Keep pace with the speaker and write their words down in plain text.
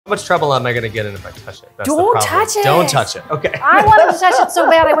much trouble am I going to get in if I touch it? That's Don't touch it. Don't touch it. Okay. I wanted to touch it so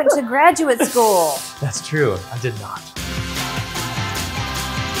bad I went to graduate school. That's true. I did not.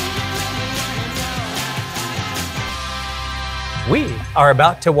 We are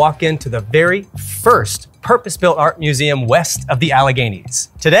about to walk into the very first purpose-built art museum west of the Alleghenies.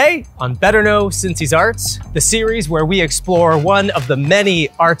 Today, on Better Know Cincy's Arts, the series where we explore one of the many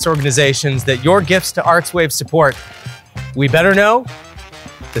arts organizations that your gifts to ArtsWave support. We better know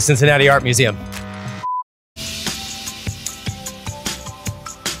the Cincinnati Art Museum.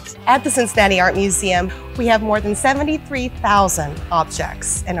 At the Cincinnati Art Museum, we have more than 73,000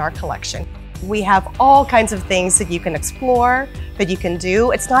 objects in our collection. We have all kinds of things that you can explore, that you can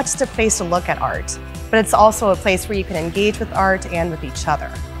do. It's not just a place to look at art, but it's also a place where you can engage with art and with each other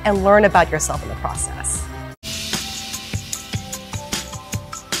and learn about yourself in the process.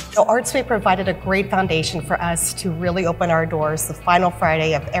 So ArtsWave provided a great foundation for us to really open our doors the final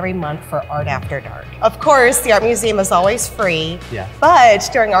Friday of every month for Art After Dark. Of course, the Art Museum is always free, but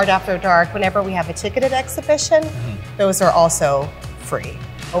during Art After Dark, whenever we have a ticketed exhibition, those are also free.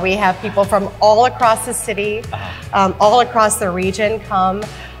 We have people from all across the city, all across the region come.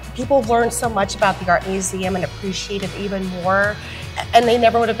 People learn so much about the Art Museum and appreciate it even more. And they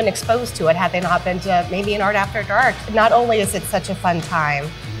never would have been exposed to it had they not been to maybe an Art After Dark. Not only is it such a fun time,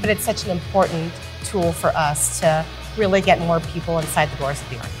 but it's such an important tool for us to really get more people inside the doors of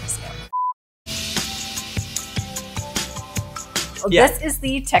the Art Museum. This is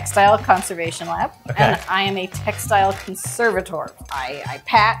the Textile Conservation Lab, and I am a textile conservator. I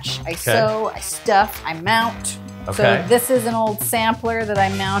patch, I sew, I stuff, I mount. So this is an old sampler that I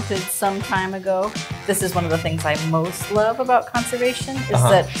mounted some time ago. This is one of the things I most love about conservation, is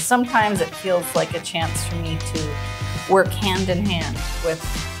that sometimes it feels like a chance for me to work hand in hand with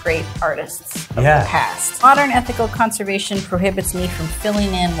great artists of the past. Modern ethical conservation prohibits me from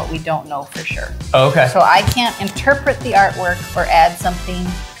filling in what we don't know for sure. So I can't interpret the artwork or add something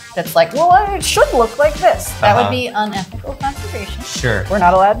that's like, well, it should look like this. That would be unethical conservation. Sure. We're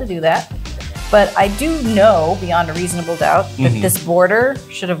not allowed to do that. But I do know, beyond a reasonable doubt, that this border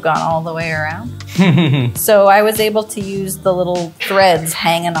should have gone all the way around. So I was able to use the little threads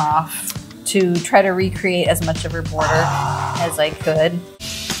hanging off to try to recreate as much of her border as I could.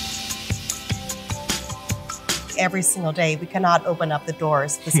 Every single day, we cannot open up the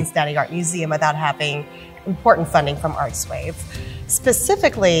doors of the Cincinnati Art Museum without having important funding from ArtsWave.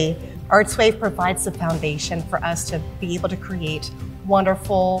 Specifically, ArtsWave provides the foundation for us to be able to create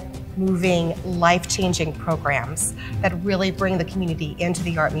wonderful, moving, life-changing programs that really bring the community into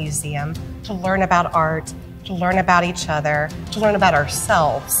the Art Museum to learn about art, to learn about each other, to learn about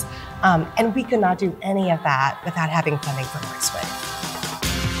ourselves. And we could not do any of that without having funding from ArtsWave.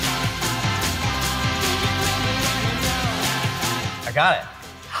 I got it.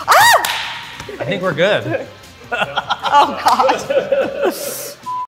 I think we're good. Oh, God.